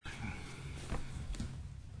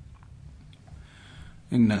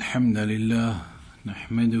إن الحمد لله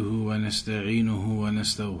نحمده ونستعينه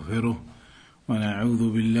ونستغفره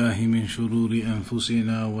ونعوذ بالله من شرور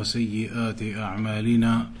أنفسنا وسيئات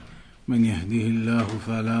أعمالنا من يهده الله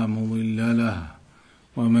فلا مضل له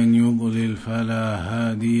ومن يضلل فلا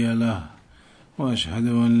هادي له وأشهد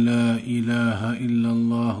أن لا إله إلا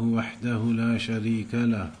الله وحده لا شريك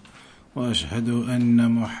له وأشهد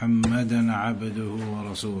أن محمدا عبده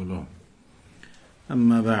ورسوله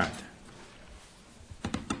أما بعد.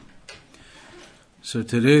 So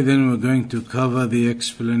today then we're going to cover the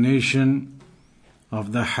explanation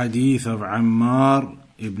of the hadith of Ammar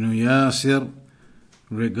ibn Yasir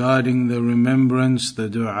regarding the remembrance, the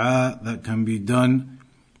dua that can be done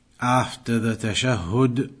after the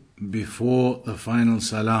tashahhud before the final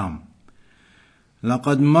salam.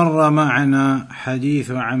 لقد مر معنا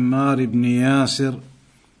حديث عمار بن ياسر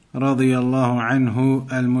رضي الله عنه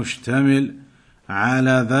المشتمل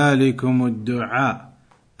على ذلكم الدعاء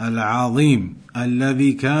العظيم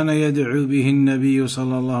الذي كان يدعو به النبي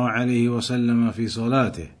صلى الله عليه وسلم في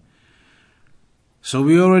صلاته. So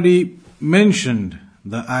we already mentioned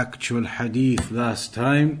the actual hadith last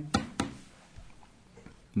time.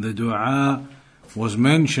 The dua was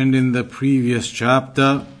mentioned in the previous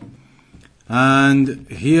chapter, and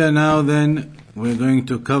here now then we're going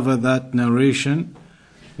to cover that narration.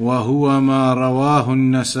 وهو ما رواه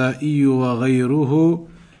النسائي وغيره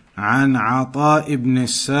عن عطاء بن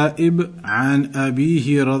السائب عن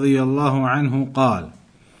أبيه رضي الله عنه قال: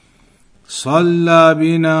 صلى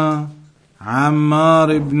بنا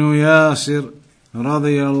عمار بن ياسر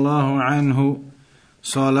رضي الله عنه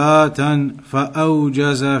صلاة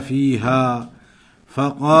فأوجز فيها،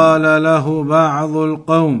 فقال له بعض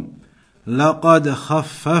القوم: لقد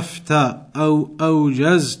خففت أو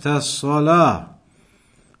أوجزت الصلاة،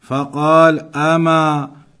 فقال: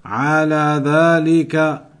 أما على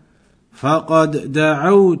ذلك فقد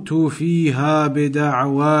دعوت فيها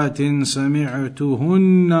بدعوات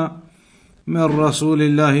سمعتهن من رسول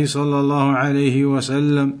الله صلى الله عليه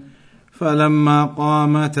وسلم، فلما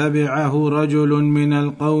قام تبعه رجل من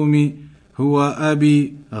القوم هو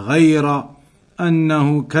أبي، غير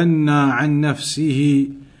أنه كنى عن نفسه،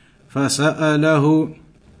 فسأله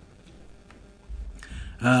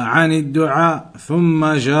عن الدعاء، ثم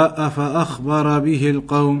جاء فأخبر به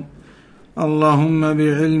القوم: اللهم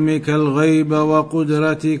بعلمك الغيب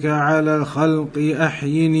وقدرتك على الخلق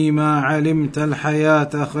أحيني ما علمت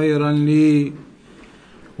الحياة خيرا لي،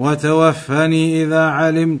 وتوفني إذا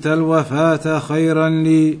علمت الوفاة خيرا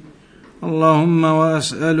لي، اللهم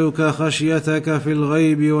وأسألك خشيتك في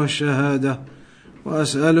الغيب والشهادة،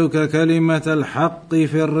 وأسألك كلمة الحق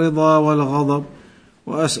في الرضا والغضب،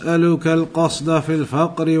 وأسألك القصد في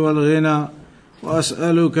الفقر والغنى،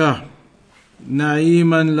 وأسألك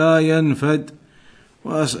نعيما لا ينفد،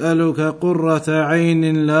 وأسألك قرة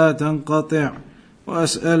عين لا تنقطع،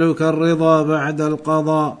 وأسألك الرضا بعد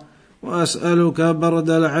القضاء، وأسألك برد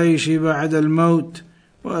العيش بعد الموت،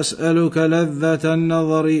 وأسألك لذة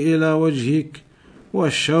النظر إلى وجهك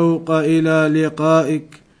والشوق إلى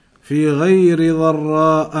لقائك في غير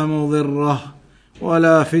ضراء مضرة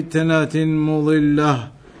ولا فتنة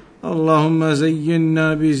مضلة، اللهم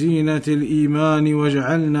زينا بزينة الإيمان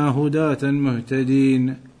واجعلنا هداة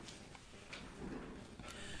مهتدين.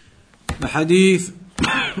 The hadith,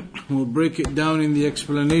 we'll break it down in the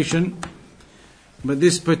explanation, but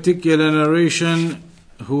this particular narration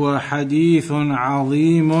هو حديث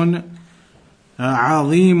عظيم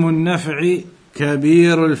عظيم النفع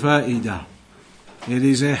كبير الفائدة. It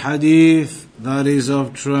is a hadith that is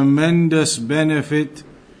of tremendous benefit,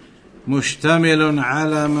 مشتمل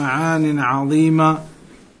على معان عظيمة,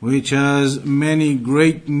 which has many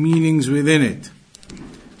great meanings within it,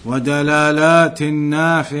 ودلالات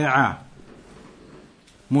نافعة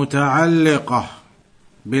متعلقة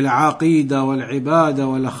بالعقيدة والعبادة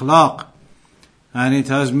والأخلاق, and it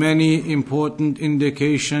has many important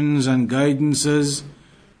indications and guidances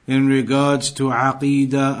in regards to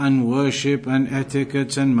aqidah and worship and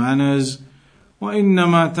etiquettes and manners.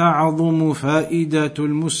 وإنما تعظم فائدة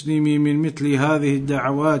المسلم من مثل هذه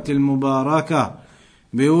الدعوات المباركة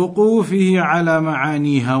بوقوفه على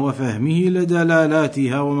معانيها وفهمه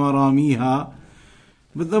لدلالاتها ومراميها.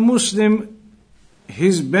 But the Muslim,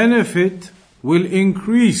 his benefit will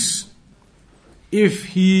increase if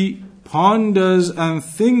he ponders and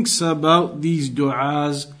thinks about these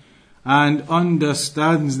du'as and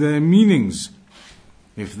understands their meanings.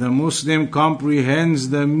 If the Muslim comprehends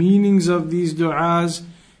the meanings of these du'as,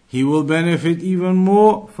 he will benefit even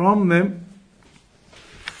more from them.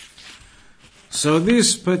 So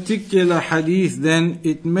this particular hadith then,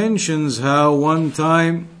 it mentions how one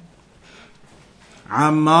time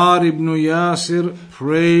Ammar ibn Yasir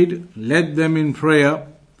prayed, led them in prayer.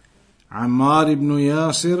 Ammar ibn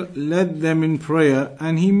Yasir led them in prayer,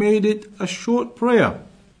 and he made it a short prayer,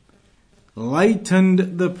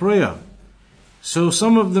 lightened the prayer. So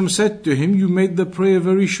some of them said to him, you made the prayer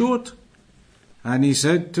very short. And he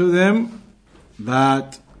said to them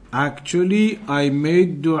that actually I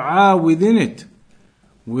made dua within it,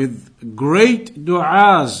 with great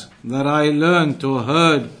du'as that I learned or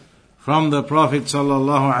heard from the Prophet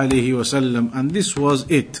sallallahu alaihi wasallam, and this was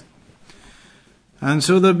it. And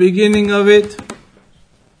so the beginning of it,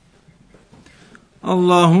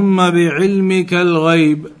 Allahumma bi'ilmika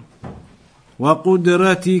al-ghayb wa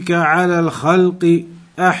qudratika ala al-khalqi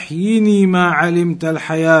ahyini ma alimta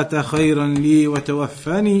al-hayata khayran li wa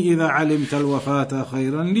tawaffani idha alimta al-wafata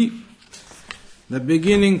khayran li. The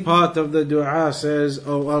beginning part of the dua says,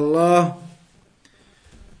 O Allah,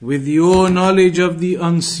 with your knowledge of the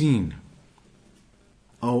unseen.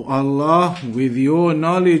 O Allah, with your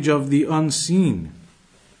knowledge of the unseen,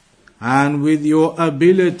 and with your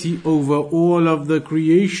ability over all of the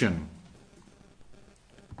creation,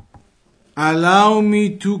 allow me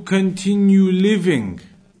to continue living,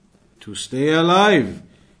 to stay alive,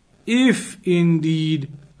 if indeed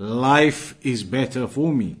life is better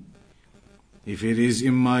for me. If it is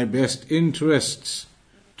in my best interests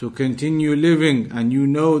to continue living, and you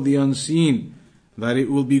know the unseen, that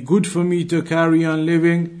it will be good for me to carry on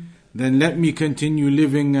living, then let me continue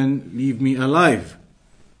living and leave me alive.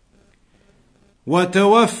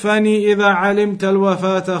 وَتَوَفَّنِي إِذَا عَلِمْتَ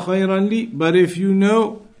الْوَفَاةَ خَيْرًا لِي. But if you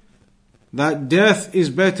know that death is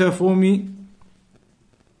better for me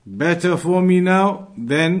now,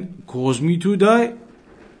 then cause me to die.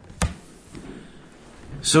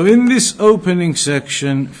 So in this opening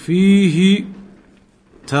section, فيه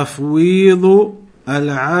تفويض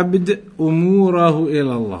العبد أموره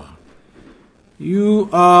إلى الله. You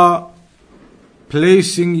are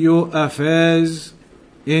placing your affairs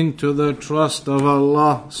into the trust of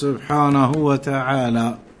Allah subhanahu wa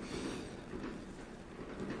ta'ala.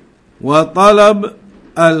 وطلب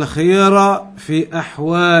الخير في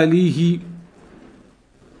أحواله.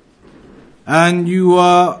 And you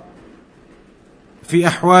are في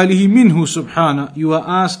أحواله منه سبحانه. You are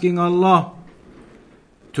asking Allah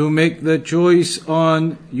to make the choice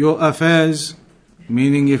on your affairs,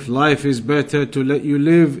 meaning if life is better to let you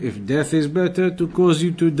live, if death is better to cause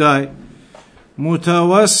you to die.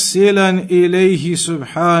 متوسلا إليه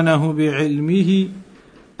سبحانه بعلمه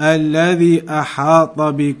الذي أحاط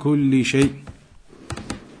بكل شيء.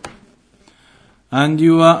 And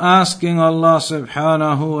you are asking Allah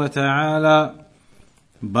subhanahu wa ta'ala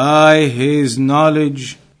by His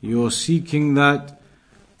knowledge, you're seeking that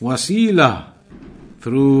wasila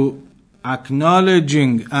through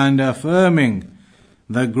acknowledging and affirming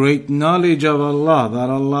the great knowledge of Allah, that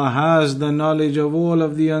Allah has the knowledge of all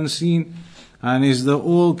of the unseen and is the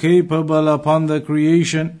all-capable upon the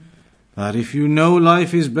creation, that if you know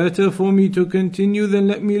life is better for me to continue, then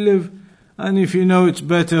let me live, and if you know it's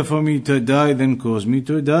better for me to die, then cause me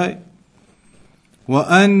to die.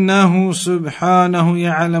 وأنه سبحانه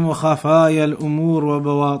يعلم خفايا الأمور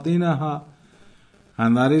وبواطنها.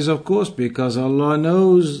 And that is of course because Allah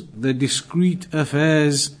knows the discreet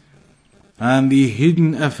affairs and the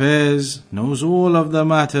hidden affairs, knows all of the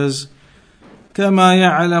matters. كما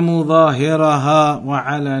يعلم ظاهرها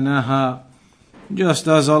وعلنها. Just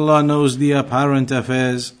as Allah knows the apparent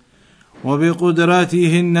affairs.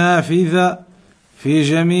 وبقدرته النافذة في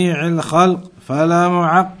جميع الخلق فلا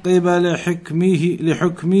معقب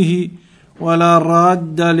لحكمه ولا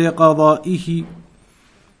راد لقضائه.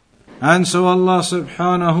 And so Allah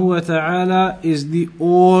subhanahu wa ta'ala is the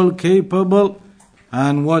all-capable,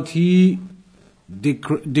 and what He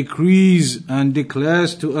decrees and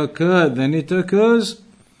declares to occur, then it occurs.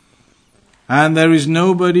 And there is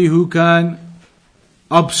nobody who can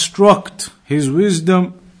obstruct His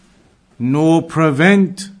wisdom nor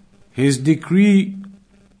prevent His decree.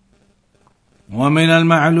 ومن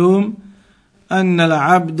المعلوم أن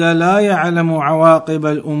العبد لا يعلم عواقب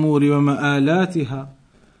الأمور ومآلاتها.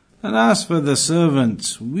 And as for the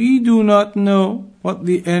servants, we do not know what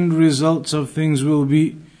the end results of things will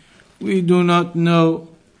be. We do not know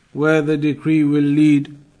where the decree will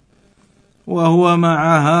lead. وهو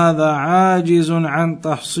مع هذا عاجز عن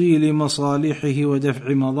تحصيل مصالحه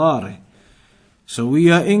ودفع مضاره. So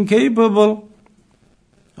we are incapable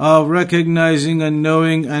of recognizing and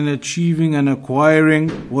knowing and achieving and acquiring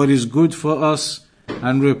what is good for us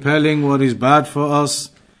and repelling what is bad for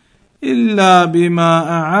us. إلا بما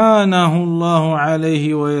أعانه الله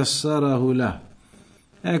عليه ويسره له.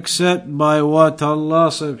 Except by what Allah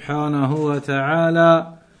subhanahu wa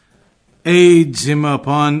ta'ala aids him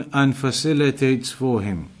upon and facilitates for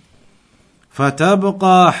him.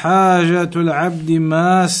 فتبقى حاجة العبد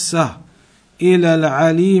ماسة إلى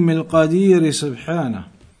العليم القدير سبحانه.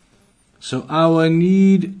 So our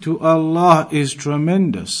need to Allah is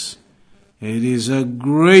tremendous. It is a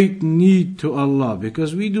great need to Allah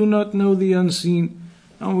because we do not know the unseen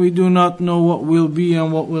and we do not know what will be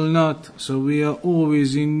and what will not. So we are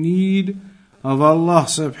always in need of Allah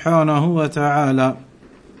subhanahu wa ta'ala.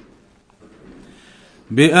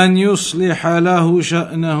 بأن يصلح له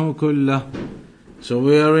شأنه كله. So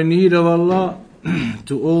we are in need of Allah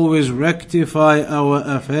to always rectify our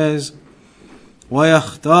affairs.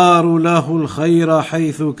 ويختار له الخير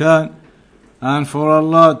حيث كان. And for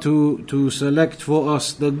Allah to select for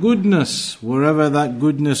us the goodness, wherever that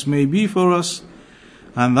goodness may be for us.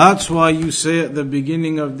 And that's why you say at the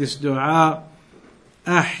beginning of this dua,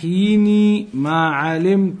 أحيني ما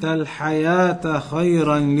علمت الحياة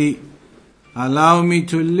خيرا لي. Allow me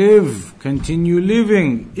to live, continue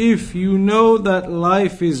living, if you know that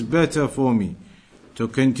life is better for me. To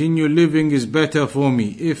continue living is better for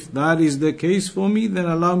me. If that is the case for me, then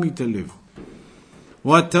allow me to live.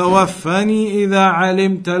 وَتَوَفَّنِي إِذَا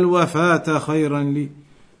عَلِمْتَ الْوَفَاةَ خَيْرًا لِي.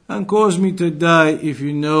 And cause me to die if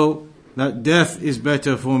you know that death is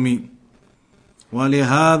better for me.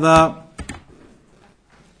 وَلِهَذَا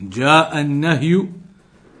جاء النهي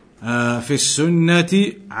في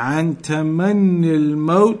السنة عن تمني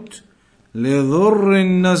الموت لضر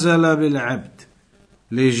نزل بالعبد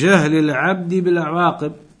لجهل العبد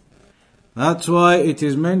بالعواقب. That's why it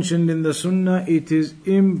is mentioned in the Sunnah, it is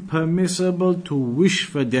impermissible to wish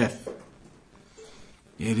for death.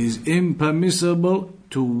 It is impermissible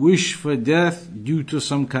to wish for death due to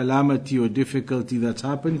some calamity or difficulty that's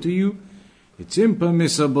happened to you. It's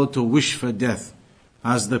impermissible to wish for death,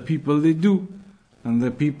 as the people they do. And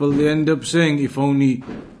the people they end up saying, if only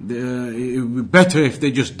it would be better if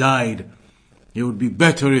they just died. It would be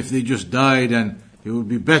better if they just died, and it would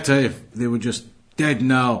be better if they were just dead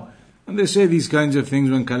now. And they say these kinds of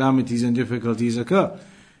things when calamities and difficulties occur.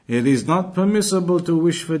 It is not permissible to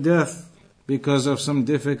wish for death because of some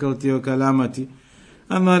difficulty or calamity.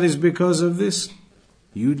 And that is because of this.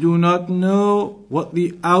 You do not know what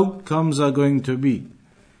the outcomes are going to be.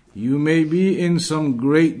 You may be in some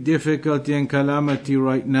great difficulty and calamity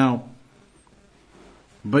right now,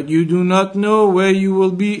 but you do not know where you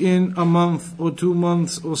will be in a month or 2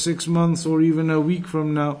 months or 6 months or even a week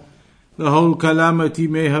from now. The whole calamity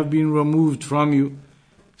may have been removed from you.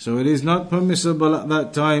 So it is not permissible at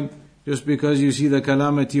that time, just because you see the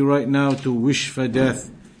calamity right now, to wish for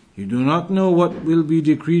death. You do not know what will be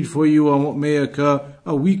decreed for you and what may occur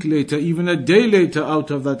a week later, even a day later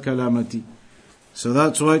out of that calamity. So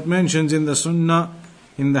that's why it mentions in the Sunnah,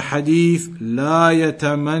 in the Hadith, لا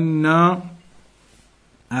يتمنى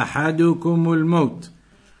أحدكم الموت.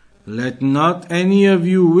 Let not any of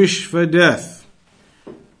you wish for death.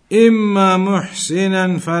 إما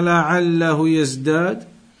محسنا فلعله يزداد.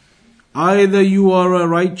 Either you are a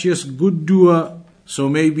righteous good doer, so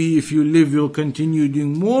maybe if you live you'll continue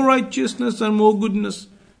doing more righteousness and more goodness.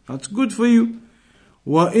 That's good for you.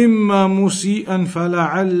 وَإِمَّا مُسِيئًا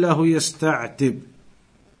فَلَعَلَّهُ يَسْتَعْتِبْ.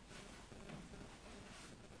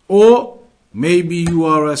 Or maybe you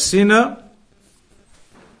are a sinner,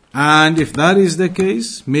 and if that is the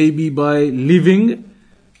case, maybe by living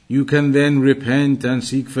you can then repent and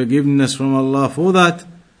seek forgiveness from Allah for that.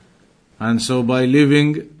 And so by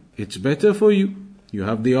living, it's better for you. You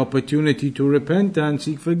have the opportunity to repent and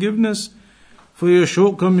seek forgiveness for your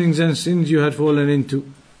shortcomings and sins you had fallen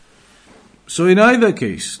into. So in either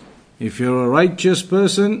case, if you're a righteous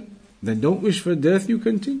person, then don't wish for death, you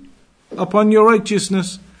continue upon your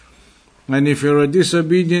righteousness. And if you're a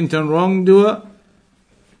disobedient and wrongdoer,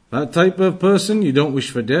 that type of person, you don't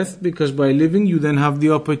wish for death, because by living you then have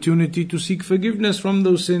the opportunity to seek forgiveness from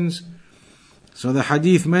those sins. So the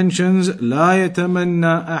hadith mentions, لا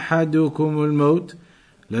يتمنى أحدكم الموت.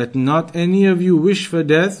 Let not any of you wish for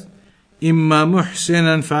death. إما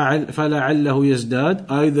محسنا فلعله يزداد.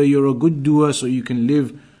 Either you're a good doer so you can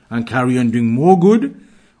live and carry on doing more good.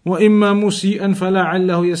 وإما مسيئا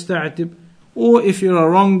فلعله يستعتب. Or if you're a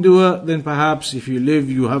wrongdoer, then perhaps if you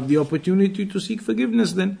live, you have the opportunity to seek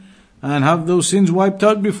forgiveness then, and have those sins wiped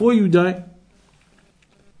out before you die.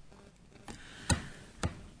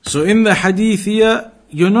 So in the hadith here,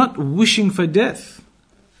 you're not wishing for death.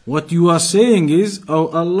 What you are saying is, oh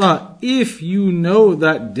Allah, if you know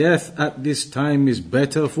that death at this time is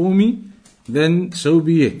better for me, then so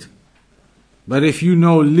be it. But if you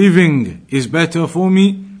know living is better for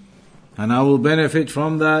me, and I will benefit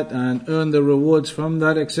from that and earn the rewards from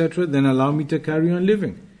that, etc., then allow me to carry on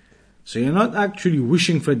living. So you're not actually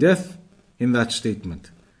wishing for death, in that statement.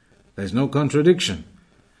 There's no contradiction.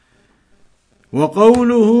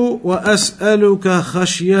 وَقَوْلُهُ وَأَسْأَلُكَ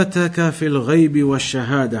خَشْيَتَكَ فِي الْغَيْبِ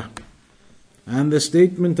وَالشَّهَادَةِ. And the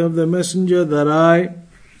statement of the Messenger that I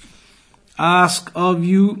ask of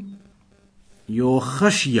you your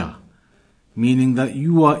khashya, meaning that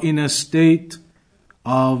you are in a state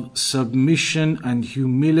of submission and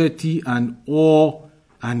humility and awe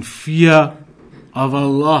and fear of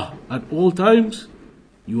Allah at all times.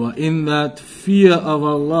 You are in that fear of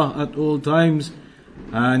Allah at all times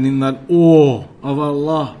and in that awe of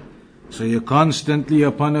Allah. So you're constantly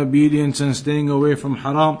upon obedience and staying away from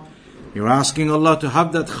haram. You're asking Allah to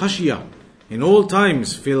have that khashya in all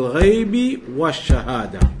times. Fil ghaybi wa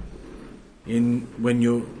shahada. When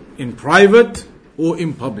you're in private or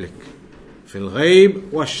in public. Fil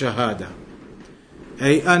ghayb wa shahada.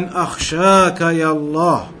 Ay an akhshaka ya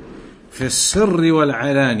Allah fi sirri wal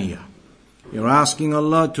alaniya. You're asking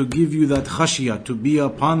Allah to give you that khashya, to be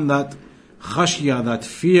upon that khashya, that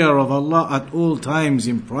fear of Allah at all times,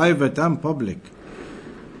 in private and public,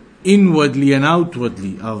 inwardly and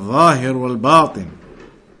outwardly, al-zahir wal-batin.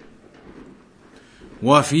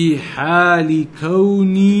 وَفِي حَالِ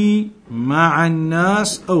كَوْنِي مَعَ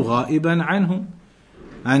النَّاسِ أَوْ غَائِبًا عَنْهُمْ.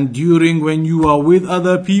 And during when you are with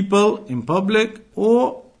other people in public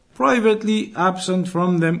or privately absent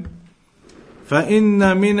from them. فَإِنَّ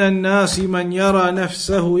مِنَ النَّاسِ مَنْ يَرَى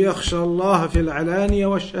نَفْسَهُ يَخْشَى اللَّهَ فِي الْعَلَانِيَ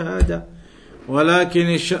وَالشَّهَادَةِ وَلَكِنِ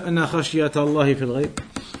الشَّأْنَ خَشْيَةَ اللَّهِ فِي الْغَيْبِ.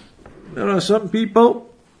 There are some people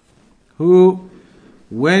who,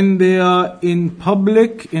 when they are in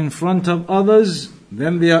public in front of others,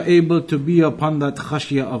 then they are able to be upon that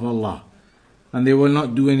khashya of Allah. And they will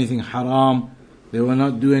not do anything haram, they will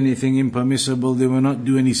not do anything impermissible, they will not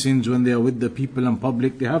do any sins when they are with the people in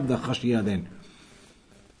public. They have the khashya then.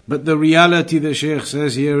 But the reality, the Shaykh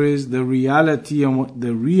says here, is the reality, and what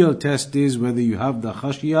the real test is whether you have the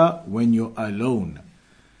khashya when you're alone,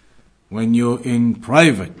 when you're in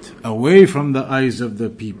private, away from the eyes of the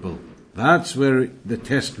people. That's where the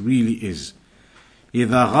test really is.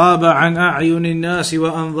 إِذَا غَابَ عَنْ أَعْيُنِ النَّاسِ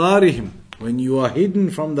وَأَنظَارِهِمْ. When you are hidden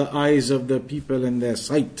from the eyes of the people and their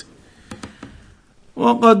sight.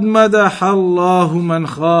 وَقَدْ مَدَحَ اللَّهُ مَنْ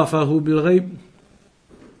خَافَهُ بِالْغَيْبِ.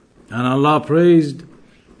 And Allah praised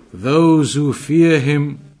those who fear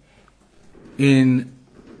Him in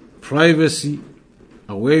privacy,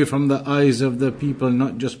 away from the eyes of the people,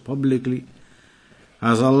 not just publicly.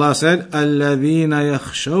 As Allah said, الَّذِينَ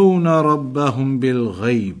يَخْشَوْنَ رَبَّهُمْ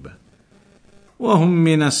بِالْغَيْبِ وَهُمْ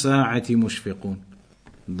مِنَ السَّاعَةِ مُشْفِقُونَ.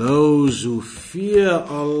 Those who fear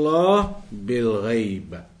Allah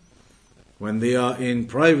بِالْغَيْبِ, when they are in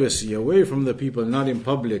privacy, away from the people, not in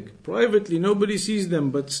public. Privately, nobody sees them,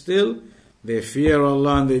 but still, they fear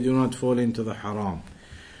Allah and they do not fall into the haram.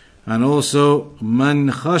 And also, مَنْ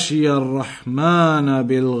خَشِيَ الرَّحْمَنَ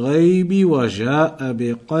بِالْغَيْبِ وَجَاءَ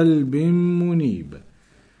بِقَلْبٍ مُنِيبٍ.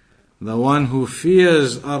 The one who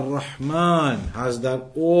fears Ar-Rahman, has that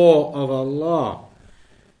awe of Allah.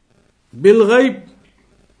 Bil-Ghayb,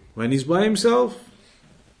 when he's by himself,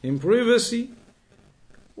 in privacy.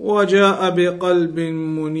 وَجَاءَ بِقَلْبٍ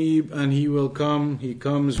مُنِيبٍ. And he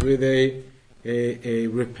comes with a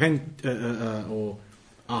or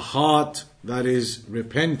a heart that is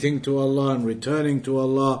repenting to Allah and returning to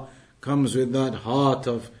Allah, comes with that heart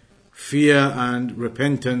of fear and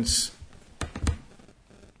repentance.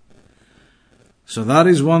 So that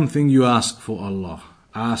is one thing you ask for Allah,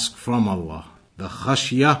 ask from Allah, the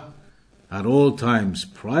khashya at all times,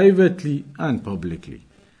 privately and publicly.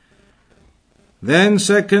 Then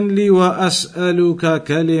secondly, وَأَسْأَلُكَ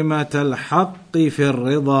كَلِمَةَ الْحَقِّ فِي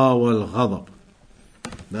الرِّضَى وَالْغَضَبِ.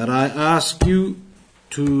 That I ask you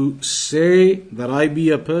to say, that I be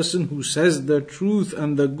a person who says the truth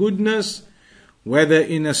and the goodness, whether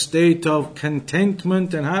in a state of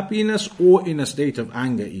contentment and happiness or in a state of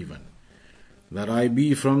anger even. That I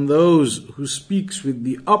be from those who speaks with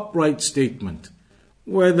the upright statement,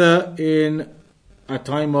 whether in a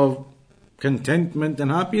time of contentment and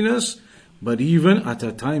happiness, but even at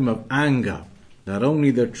a time of anger, that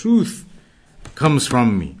only the truth comes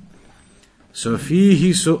from me. So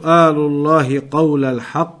فيه سؤال الله قول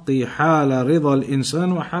الحق حال رضا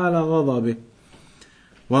الإنسان وحال غضبه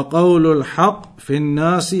وقول الحق في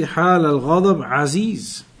الناس حال الغضب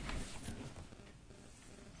عزيز.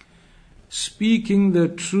 Speaking the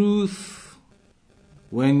truth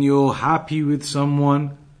when you're happy with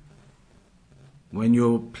someone, when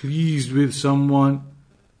you're pleased with someone,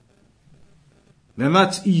 then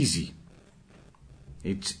that's easy.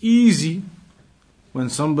 It's easy when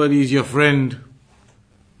somebody is your friend,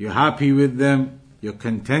 you're happy with them, you're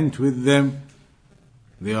content with them,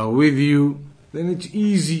 they are with you, then it's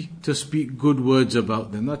easy to speak good words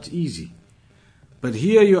about them. That's easy. But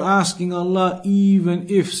here you're asking Allah, even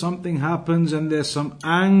if something happens and there's some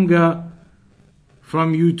anger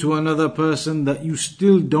from you to another person, that you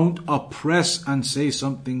still don't oppress and say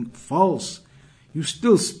something false. You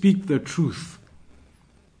still speak the truth.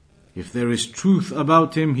 If there is truth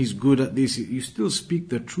about him, he's good at this. You still speak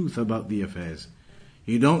the truth about the affairs.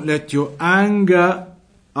 You don't let your anger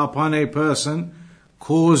upon a person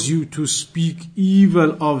cause you to speak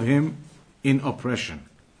evil of him in oppression.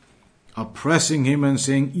 Oppressing him and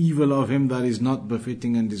saying evil of him that is not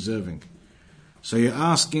befitting and deserving. So you're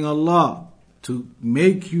asking Allah to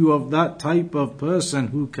make you of that type of person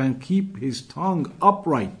who can keep his tongue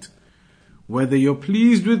upright. Whether you're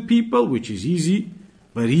pleased with people, which is easy,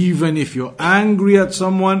 but even if you're angry at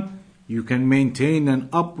someone, you can maintain an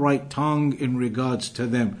upright tongue in regards to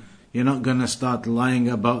them. You're not going to start lying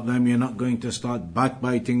about them. You're not going to start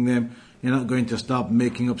backbiting them. You're not going to start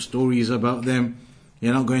making up stories about them.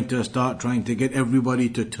 You're not going to start trying to get everybody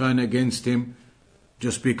to turn against him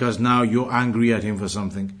just because now you're angry at him for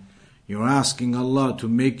something. You're asking Allah to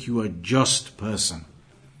make you a just person,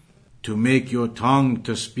 to make your tongue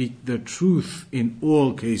to speak the truth in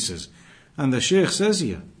all cases. And the Shaykh says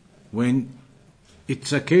here, when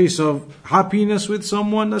it's a case of happiness with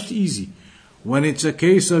someone, that's easy. When it's a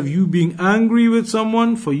case of you being angry with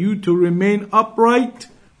someone, for you to remain upright,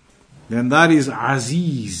 then that is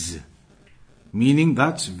aziz. Meaning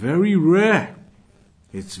that's very rare.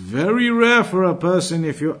 It's very rare for a person,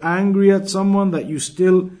 if you're angry at someone, that you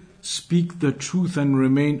still speak the truth and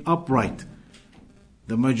remain upright.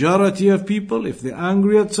 The majority of people, if they're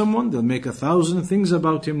angry at someone, they'll make 1,000 things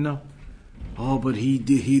about him now. Oh, but he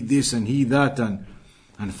this and he that, and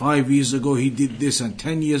 5 years ago he did this, and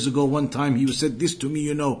 10 years ago one time he said this to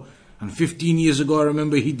me, and 15 years ago I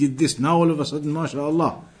remember he did this. Now all of a sudden,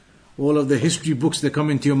 mashallah, all of the history books that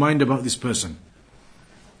come into your mind about this person.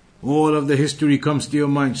 All of the history comes to your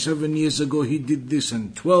mind. 7 years ago he did this,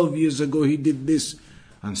 and 12 years ago he did this,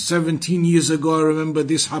 and 17 years ago I remember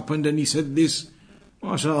this happened and he said this.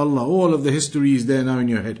 MashaAllah, all of the history is there now in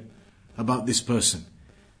your head about this person.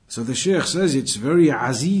 So the Shaykh says it's very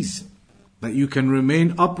aziz that you can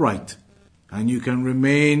remain upright and you can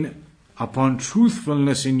remain upon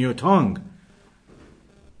truthfulness in your tongue.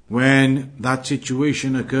 When that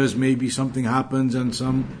situation occurs, maybe something happens and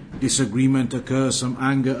some disagreement occurs, some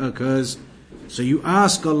anger occurs. So you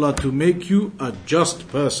ask Allah to make you a just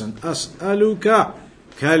person. As'aluka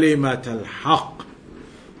kalimat al-haq.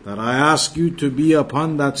 That I ask you to be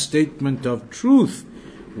upon that statement of truth.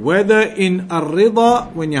 Whether in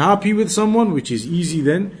ar-rida, when you're happy with someone, which is easy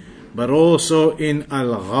then, but also in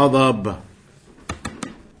al-ghadab.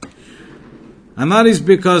 And that is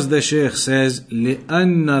because the Shaykh says,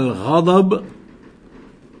 لِأَنَّ الْغَضَبْ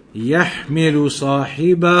يَحْمِلُ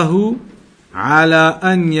صَاحِبَهُ عَلَى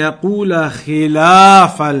أَنْ يَقُولَ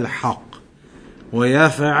خِلَافَ الْحَقِّ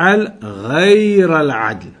وَيَفْعَلْ غَيْرَ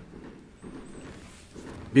الْعَدْلِ.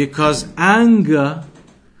 Because anger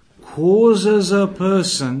causes a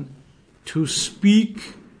person to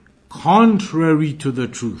speak contrary to the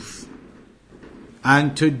truth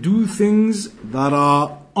and to do things that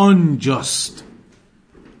are unjust.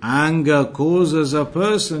 Anger causes a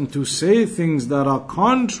person to say things that are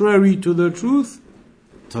contrary to the truth,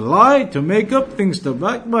 to lie, to make up things, to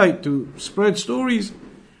backbite, to spread stories,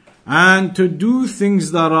 and to do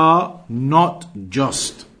things that are not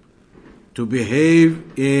just, to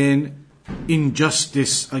behave in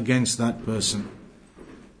injustice against that person.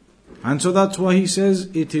 And so that's why he says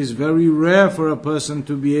it is very rare for a person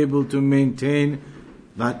to be able to maintain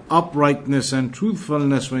that uprightness and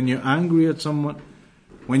truthfulness when you're angry at someone.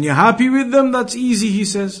 When you're happy with them, that's easy, he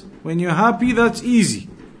says. When you're happy, that's easy.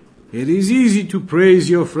 It is easy to praise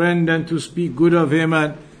your friend and to speak good of him,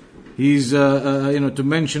 and he's, to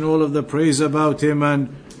mention all of the praise about him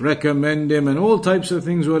and recommend him and all types of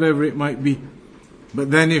things, whatever it might be. But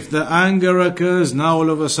then if the anger occurs, now all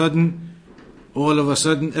of a sudden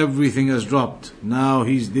everything has dropped. Now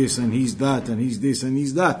he's this and he's that and he's this and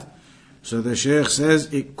he's that. So the Shaykh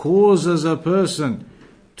says it causes a person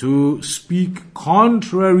to speak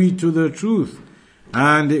contrary to the truth,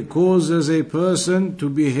 and it causes a person to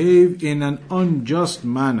behave in an unjust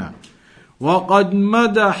manner. وَقَدْ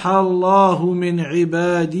مَدَحَ اللَّهُ مِنْ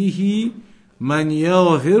عِبَادِهِ مَنْ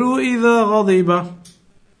يَغْفِرُ إِذَا غَضِبَ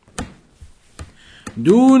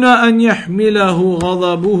دون أن يحمله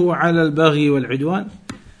غضبه على البغي والعدوان.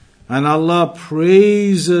 And Allah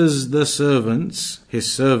praises the servants,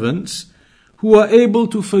 His servants, who are able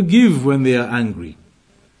to forgive when they are angry,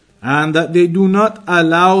 and that they do not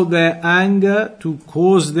allow their anger to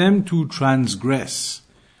cause them to transgress.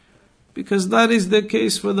 Because that is the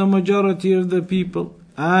case for the majority of the people.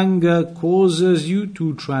 Anger causes you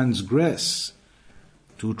to transgress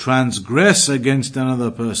against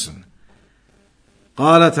another person.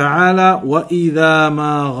 قال تعالى وَإِذَا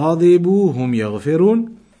مَا غَضِبُوا هُمْ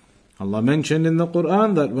يَغْفِرُونَ. Allah mentioned in the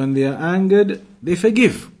Quran that when they are angered, they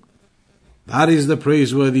forgive. That is the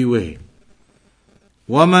praiseworthy way.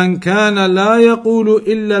 وَمَنْ كَانَ لَا يَقُولُ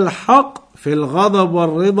إِلَّا الْحَقِّ فِي الْغَضَبِ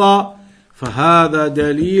وَالرِّضَى فَهَذَا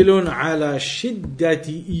دَلِيلٌ عَلَى شِدَّةِ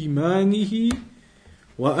إِيمَانِهِ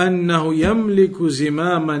وَأَنَّهُ يَمْلِكُ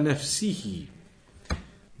زِمَامَ نَفْسِهِ.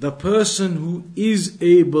 The person who is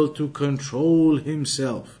able to control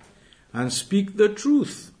himself and speak the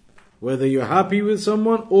truth, whether you're happy with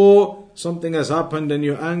someone or something has happened and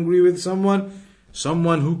you're angry with someone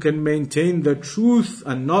who can maintain the truth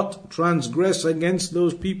and not transgress against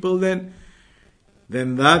those people, then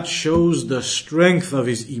that shows the strength of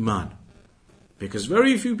his iman. Because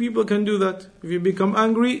very few people can do that. If you become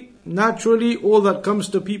angry, naturally all that comes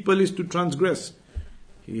to people is to transgress.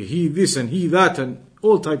 He this and he that and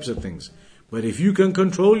all types of things. But if you can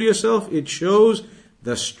control yourself, it shows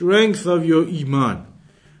the strength of your iman.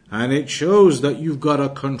 And it shows that you've got a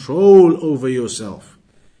control over yourself.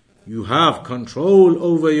 You have control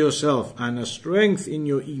over yourself and a strength in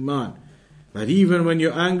your iman. That even when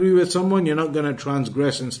you're angry with someone, you're not going to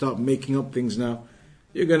transgress and start making up things now.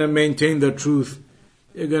 You're going to maintain the truth.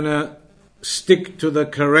 You're going to stick to the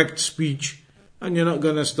correct speech. And you're not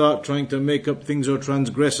going to start trying to make up things or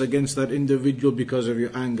transgress against that individual because of your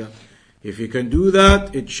anger. If you can do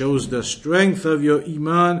that, it shows the strength of your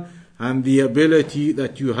iman and the ability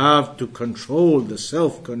that you have to control, the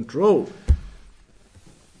self-control.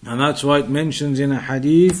 And that's why it mentions in a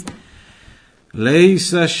hadith,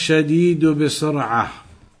 لَيْسَ الشَّدِيدُ بِسُرْعَةٍ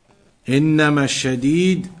إِنَّمَا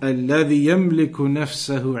الشَّدِيدُ الَّذِي يَمْلِكُ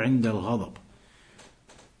نَفْسَهُ عِنْدَ الْغَضَبِ.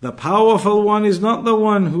 The powerful one is not the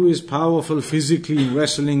one who is powerful physically in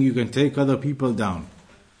wrestling. You can take other people down.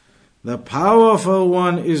 The powerful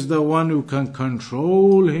one is the one who can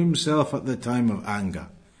control himself at the time of anger.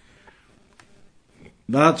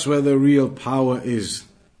 That's where the real power is.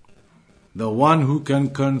 The one who can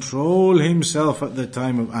control himself at the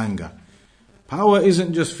time of anger. Power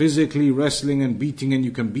isn't just physically wrestling and beating and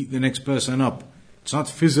you can beat the next person up. It's not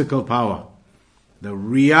physical power. The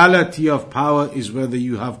reality of power is whether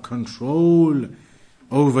you have control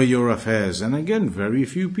over your affairs. And again, very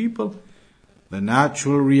few people. The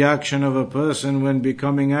natural reaction of a person when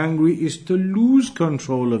becoming angry is to lose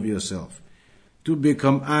control of yourself. To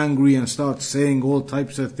become angry and start saying all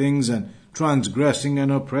types of things and transgressing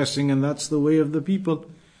and oppressing, and that's the way of the people.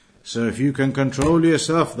 So if you can control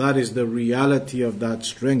yourself, that is the reality of that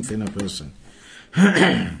strength in a person.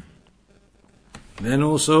 Then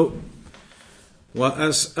also,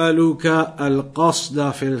 وَأَسْأَلُكَ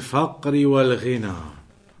الْقَصْدَ فِي الْفَقْرِ وَالْغِنَى.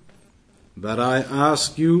 That I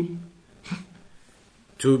ask you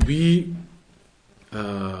to be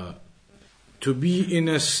in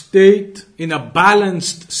a state, in a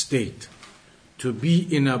balanced state. To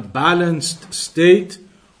be in a balanced state,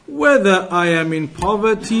 whether I am in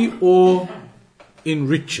poverty or in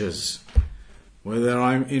riches. Whether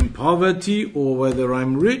I'm in poverty or whether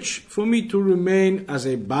I'm rich, for me to remain as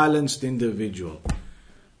a balanced individual.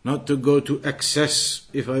 Not to go to excess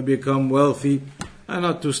if I become wealthy, and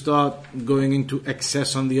not to start going into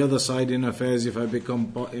excess on the other side in affairs if I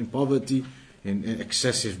become in poverty, in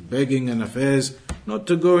excessive begging and affairs. Not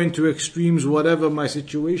to go into extremes, whatever my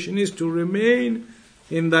situation is, to remain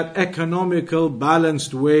in that economical,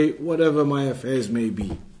 balanced way, whatever my affairs may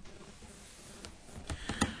be.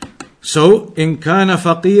 So, إن كان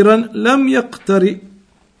فقيرا لم يقتر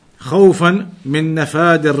خوفا من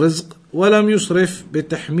نفاد الرزق ولم يصرف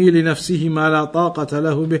بتحميل نفسه ما لا طاقة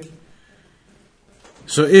له به.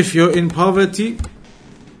 So if you're in poverty,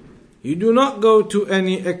 you do not go to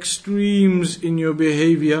any extremes in your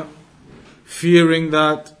behavior, fearing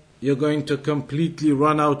that you're going to completely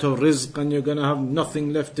run out of rizq and you're going to have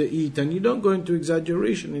nothing left to eat, and you don't go into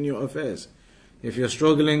exaggeration in your affairs if you're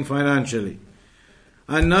struggling financially.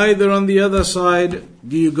 And neither on the other side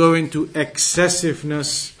do you go into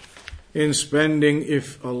excessiveness in spending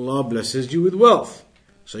if Allah blesses you with wealth.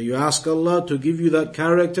 So you ask Allah to give you that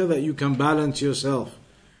character that you can balance yourself.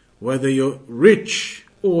 Whether you're rich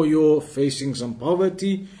or you're facing some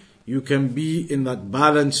poverty, you can be in that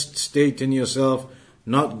balanced state in yourself,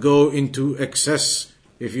 not go into excess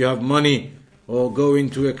if you have money, or go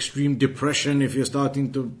into extreme depression if you're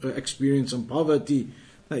starting to experience some poverty.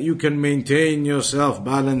 That you can maintain yourself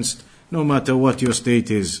balanced no matter what your state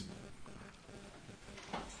is.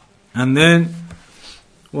 And then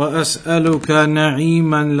وَأَسْأَلُكَ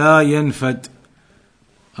نَعِيمًا لَا يَنْفَدْ.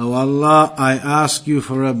 O Allah, I ask you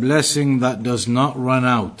for a blessing that does not run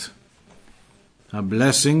out. A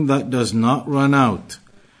blessing that does not run out.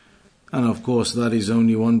 And of course that is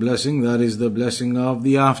only one blessing. That is the blessing of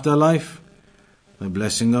the afterlife. The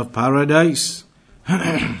blessing of paradise.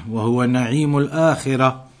 وَهُوَ نَعِيمُ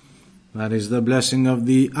الْآخِرَةِ. That is the blessing of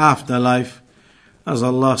the afterlife. As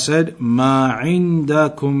Allah said, مَا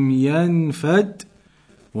عِنْدَكُمْ يَنْفَدْ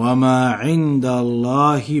وَمَا عِنْدَ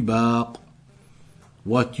اللَّهِ بَاقٍ.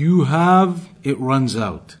 What you have, it runs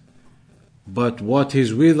out. But what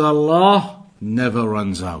is with Allah never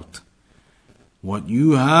runs out. What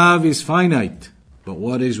you have is finite, but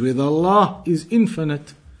what is with Allah is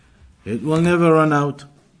infinite. It will never run out.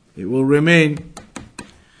 It will remain.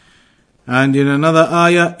 And in another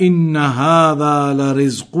ayah, إِنَّ هَذَا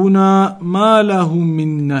لَرِزْقُنَا مَا لَهُ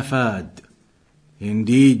مِن نَفَادٍ.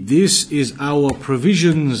 Indeed, this is our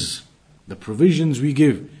provisions, the provisions we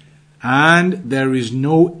give, and there is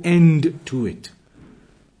no end to it.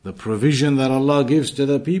 The provision that Allah gives to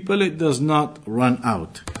the people, it does not run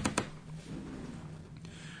out.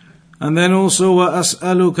 And then also,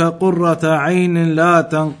 وَأَسْأَلُكَ قُرَّةَ عَيْنٍ لَا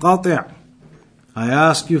تَنْقَطِعْ. I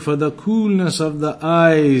ask you for the coolness of the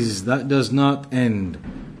eyes that does not end.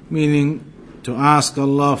 Meaning, to ask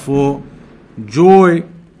Allah for joy,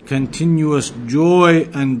 continuous joy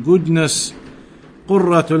and goodness.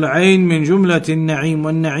 قُرَّةُ الْعَيْنِ مِنْ جُمْلَةِ النَّعِيمِ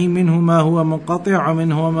وَالنَّعِيمِ مِنْهُ مَا هُوَ مُنْقَطِعُ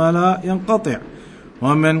وَمِنْهُ مَا لَا يَنْقَطِعُ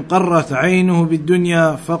وَمَنْ قَرَّتْ عَيْنُهُ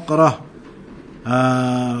بِالدُّنْيَا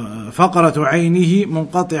فقرة عينه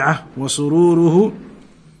منقطعة وسروره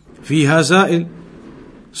فيها زائل.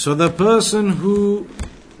 So the person who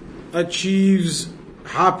achieves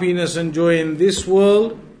happiness and joy in this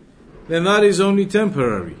world, then that is only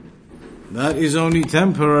temporary. That is only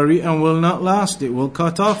temporary and will not last. It will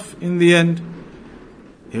cut off in the end.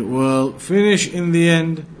 It will finish in the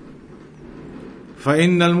end.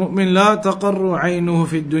 فإن المؤمن لا تقر عينه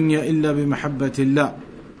في الدنيا إلا بمحبة الله.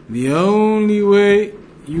 The only way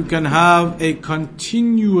you can have a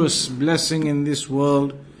continuous blessing in this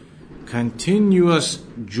world, continuous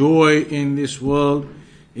joy in this world,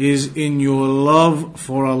 is in your love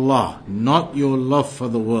for Allah, not your love for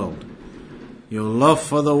the world. Your love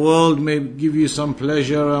for the world may give you some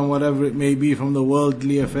pleasure and whatever it may be from the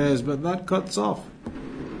worldly affairs, but that cuts off.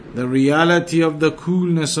 The reality of the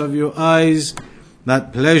coolness of your eyes,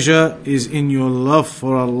 that pleasure is in your love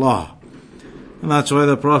for Allah. And that's why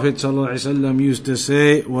the Prophet ﷺ used to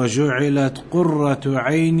say, وَجُعِلَتْ قُرَّةُ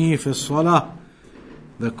عَيْنِي فِي الصَّلَاةِ.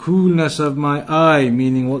 The coolness of my eye,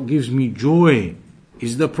 meaning what gives me joy,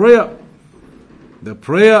 is the prayer. The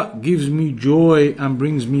prayer gives me joy and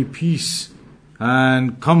brings me peace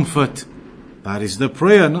and comfort. That is the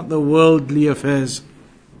prayer, not the worldly affairs.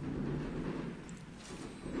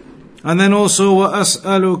 And then also,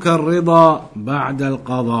 وَأَسْأَلُكَ الرِّضَى بَعْدَ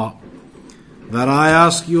الْقَضَاءِ. That I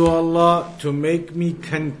ask you, Allah, to make me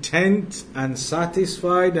content and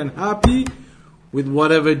satisfied and happy with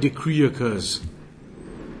whatever decree occurs.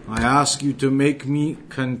 I ask you to make me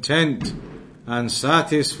content and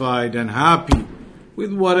satisfied and happy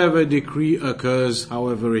with whatever decree occurs,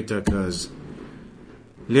 however it occurs.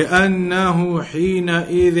 لأنه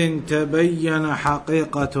حينئذ تبين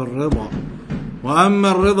حقيقة الرضا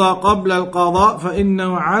وأما الرضا قبل القضاء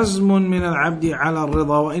فإنه عزم من العبد على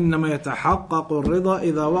الرضا وإنما يتحقق الرضا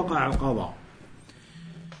إذا وقع القضاء.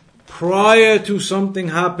 Prior to something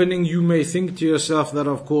happening, you may think to yourself that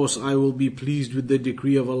of course I will be pleased with the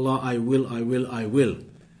decree of Allah, I will.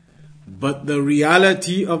 But the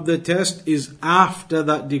reality of the test is after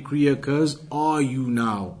that decree occurs, are you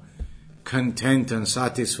now content and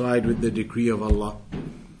satisfied with the decree of Allah?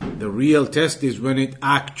 The real test is when it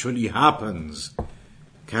actually happens.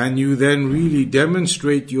 Can you then really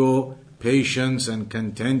demonstrate your patience and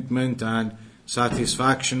contentment and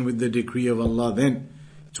satisfaction with the decree of Allah then?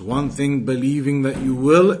 It's one thing believing that you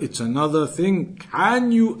will, it's another thing,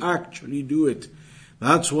 can you actually do it?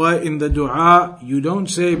 That's why in the dua, you don't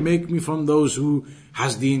say, make me from those who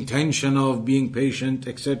has the intention of being patient,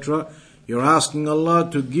 etc. You're asking Allah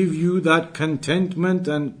to give you that contentment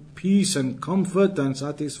and peace and comfort and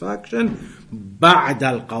satisfaction بعد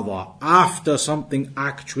القضاء, after something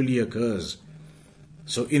actually occurs.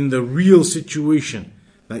 So in the real situation,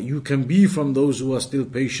 that you can be from those who are still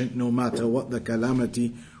patient no matter what the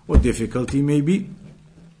calamity or difficulty may be.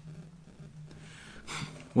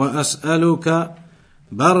 وَأَسْأَلُكَ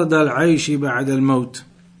بَرْدَ الْعَيْشِ بَعْدَ الْمَوْتِ.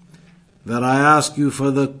 That I ask you for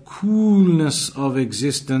the coolness of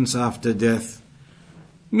existence after death.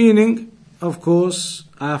 Meaning, of course,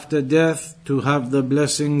 after death to have the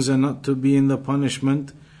blessings and not to be in the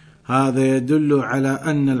punishment. هذا يدل على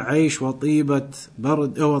أن العيش وطيبه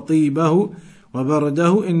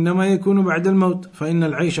وبرده إنما يكون بعد الموت فإن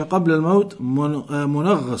العيش قبل الموت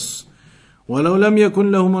منغص ولو لم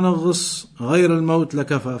يكن له منغص غير الموت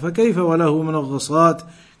لكفى فكيف وله منغصات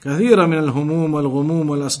كثيرة من الهموم والغموم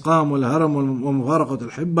والأسقام والهرم ومفارقة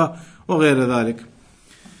الحبة وغير ذلك.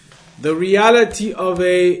 The reality of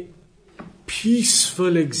a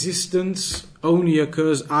peaceful existence only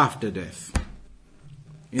occurs after death.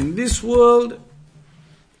 In this world,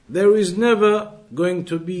 there is never going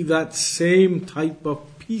to be that same type of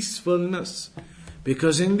peacefulness,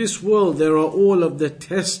 because in this world there are all of the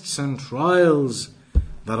tests and trials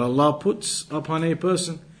that Allah puts upon a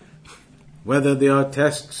person. Whether they are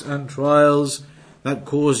tests and trials that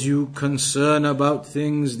cause you concern about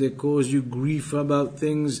things, they cause you grief about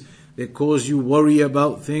things, they cause you worry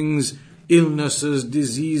about things, illnesses,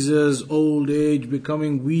 diseases, old age,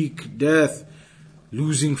 becoming weak, death,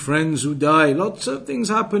 losing friends who die. Lots of things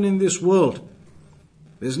happen in this world.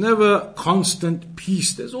 There's never constant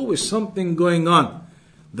peace. There's always something going on.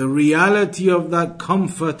 The reality of that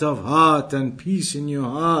comfort of heart and peace in your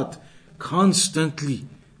heart constantly,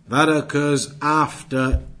 that occurs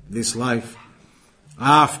after this life,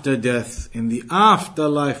 after death, in the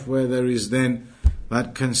afterlife, where there is then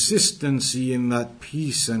that consistency in that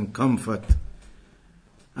peace and comfort.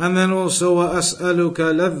 And then also وَأَسْأَلُكَ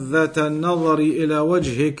لَذَّةَ النَّظَرِ إِلَى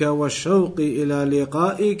وَجْهِكَ وَالشَّوْقِ إِلَى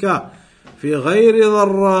لِقَائِكَ فِي غَيْرِ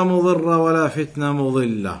ضَرَّ مُضِرَّ وَلَا فِتْنَ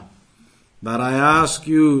مُضِلَّةٍ. That I ask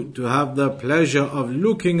you to have the pleasure of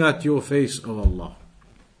looking at your face, O Allah,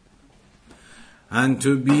 and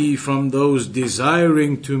to be from those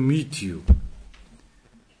desiring to meet you.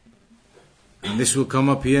 And this will come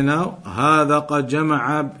up here now. هذا قد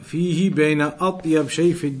جمع فيه بين أطيب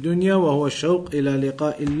شيء في الدنيا وهو الشوق إلى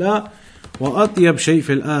لقاء الله وأطيب شيء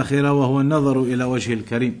في الآخرة وهو النظر إلى وجه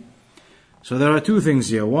الكريم. So there are two things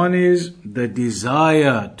here. One is the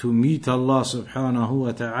desire to meet Allah subhanahu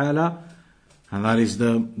wa ta'ala, and that is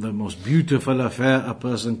the most beautiful affair a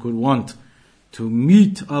person could want. To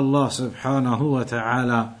meet Allah subhanahu wa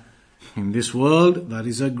ta'ala in this world, that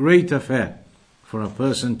is a great affair for a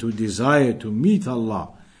person to desire to meet Allah.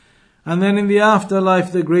 And then in the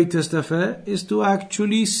afterlife, the greatest affair is to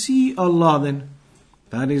actually see Allah then.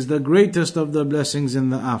 That is the greatest of the blessings in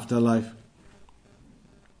the afterlife.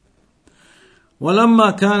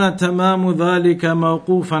 ولما كان تمام ذلك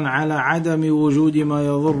موقوفا على عدم وجود ما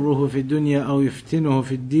يضره في الدنيا أو يفتنه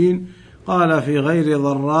في الدين قال في غير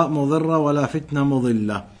ضراء مضرة ولا فتنة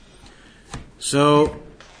مضلة. So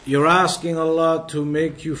you're asking Allah to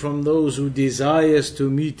make you from those who desires to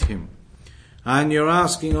meet Him, and you're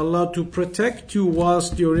asking Allah to protect you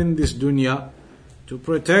whilst you're in this dunya, to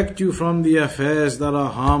protect you from the affairs that are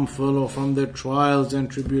harmful or from the trials and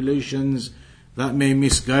tribulations that may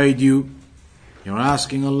misguide you. You're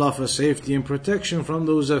asking Allah for safety and protection from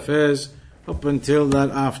those affairs up until that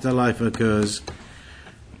afterlife occurs.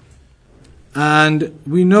 And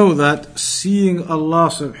we know that seeing Allah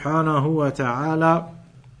subhanahu wa ta'ala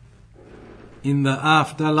in the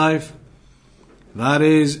afterlife, that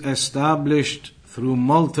is established through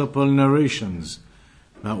multiple narrations,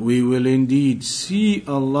 that we will indeed see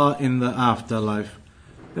Allah in the afterlife.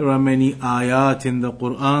 There are many ayat in the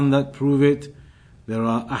Quran that prove it. There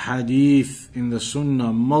are ahadith in the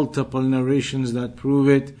Sunnah, multiple narrations that prove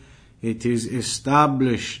it. It is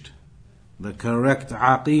established, the correct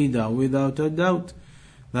aqeedah, without a doubt,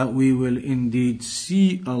 that we will indeed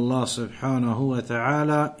see Allah subhanahu wa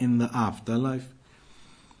ta'ala in the afterlife.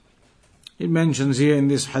 It mentions here in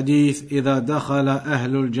this hadith, إِذَا دَخَلَ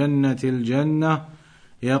أَهْلُ الْجَنَّةِ الْجَنَّةِ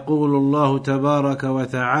يَقُولُ اللَّهُ تَبَارَكَ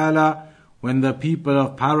وَتَعَالَى. When the people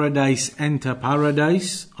of paradise enter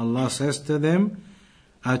paradise, Allah says to them,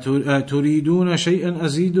 أَتُرِيدُونَ شَيْئًا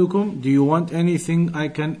أَزِيدُكُمْ. Do you want anything I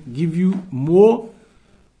can give you more?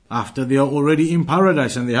 After they are already in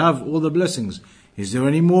paradise and they have all the blessings, is there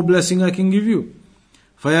any more blessing I can give you?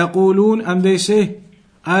 فَيَقُولُونَ. And they say,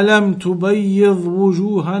 أَلَمْ تُبَيِّضْ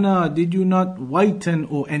وُجُوهَنَا. Did you not whiten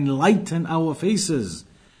or enlighten our faces?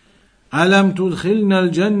 أَلَمْ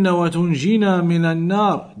تُدْخِلْنَا الْجَنَّةَ وَتُنْجِنَا مِنَ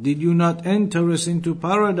النَّارِ. Did you not enter us into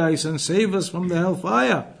paradise and save us from the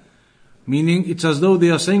hellfire? Meaning, it's as though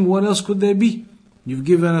they are saying, what else could there be? You've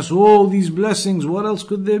given us all these blessings, what else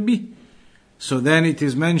could there be? So then it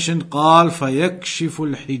is mentioned, قَالْ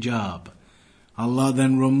فَيَكْشِفُ الْحِجَابِ. Allah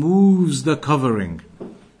then removes the covering.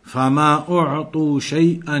 فَمَا أُعْطُوا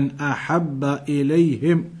شَيْئًا أَحَبَّ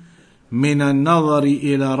إِلَيْهِمْ مِنَ النَّظَرِ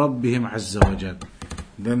إِلَى رَبِّهِمْ عَزَّ وَجَلَّ.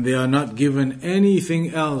 Then they are not given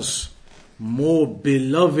anything else more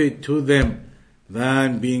beloved to them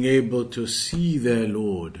than being able to see their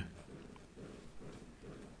Lord.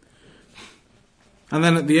 And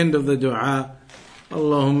then at the end of the dua,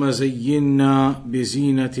 اللهم زينا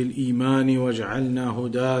بزينة الإيمان واجعلنا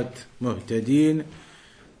هداة مهتدين.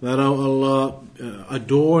 That, O Allah,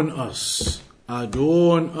 adorn us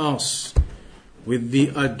with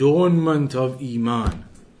the adornment of Iman.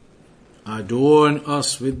 Adorn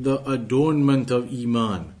us with the adornment of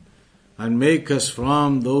Iman, and make us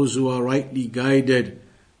from those who are rightly guided,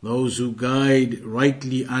 those who guide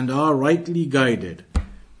rightly and are rightly guided.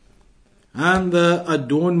 And the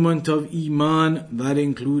adornment of Iman, that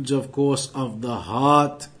includes, of course, of the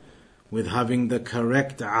heart, with having the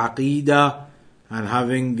correct aqeedah and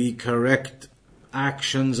having the correct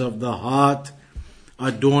actions of the heart.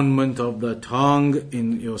 Adornment of the tongue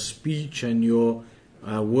in your speech and your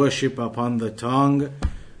worship upon the tongue.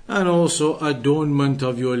 And also adornment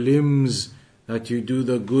of your limbs, that you do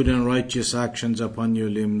the good and righteous actions upon your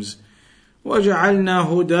limbs. وَجَعَلْنَا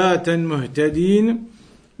هُدَاةً مُهْتَدِينَ.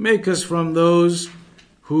 Make us from those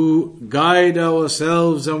who guide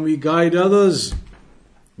ourselves and we guide others.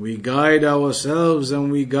 We guide ourselves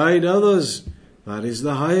and we guide others. That is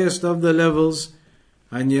the highest of the levels.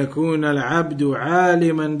 أن يكون العبد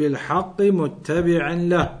عالما بالحق متبعا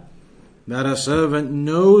له. That a servant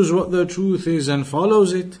knows what the truth is and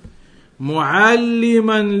follows it.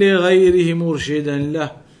 معلما لغيره مرشدا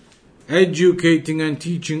له. Educating and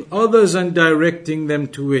teaching others and directing them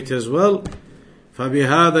to it as well.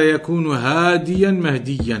 فبهذا يكون هاديا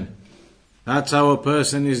مهديا. That's how a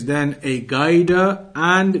person is then a guider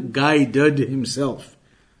and guided himself.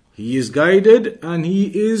 He is guided and he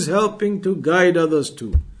is helping to guide others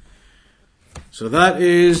too. So that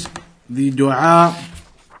is the dua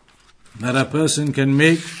that a person can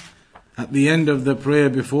make at the end of the prayer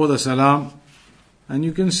before the salam. And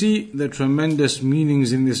you can see the tremendous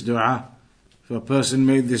meanings in this dua. If a person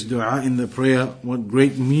made this dua in the prayer, what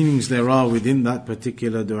great meanings there are within that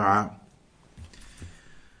particular dua.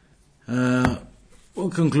 We'll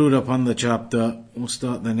conclude upon the chapter. We'll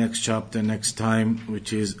start the next chapter next time,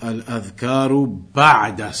 which is Al-Adhkaru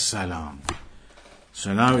Ba'da Salam.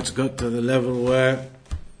 So now it's got to the level where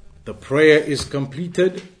the prayer is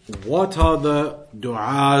completed. What are the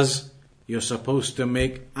du'as you're supposed to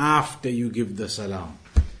make after you give the salam?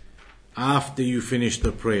 After you finish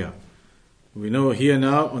the prayer. We know here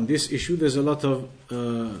now on this issue there's a lot of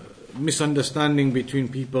misunderstanding between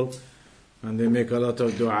people. And they make a lot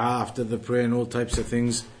of dua after the prayer and all types of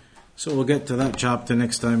things. So we'll get to that chapter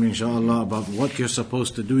next time, inshallah, about what you're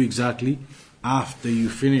supposed to do exactly after you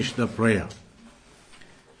finish the prayer.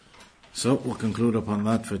 So we'll conclude upon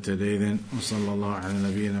that for today then. وصلى الله على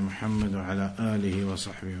نبينا محمد وعلى آله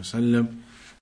وصحبه وسلم.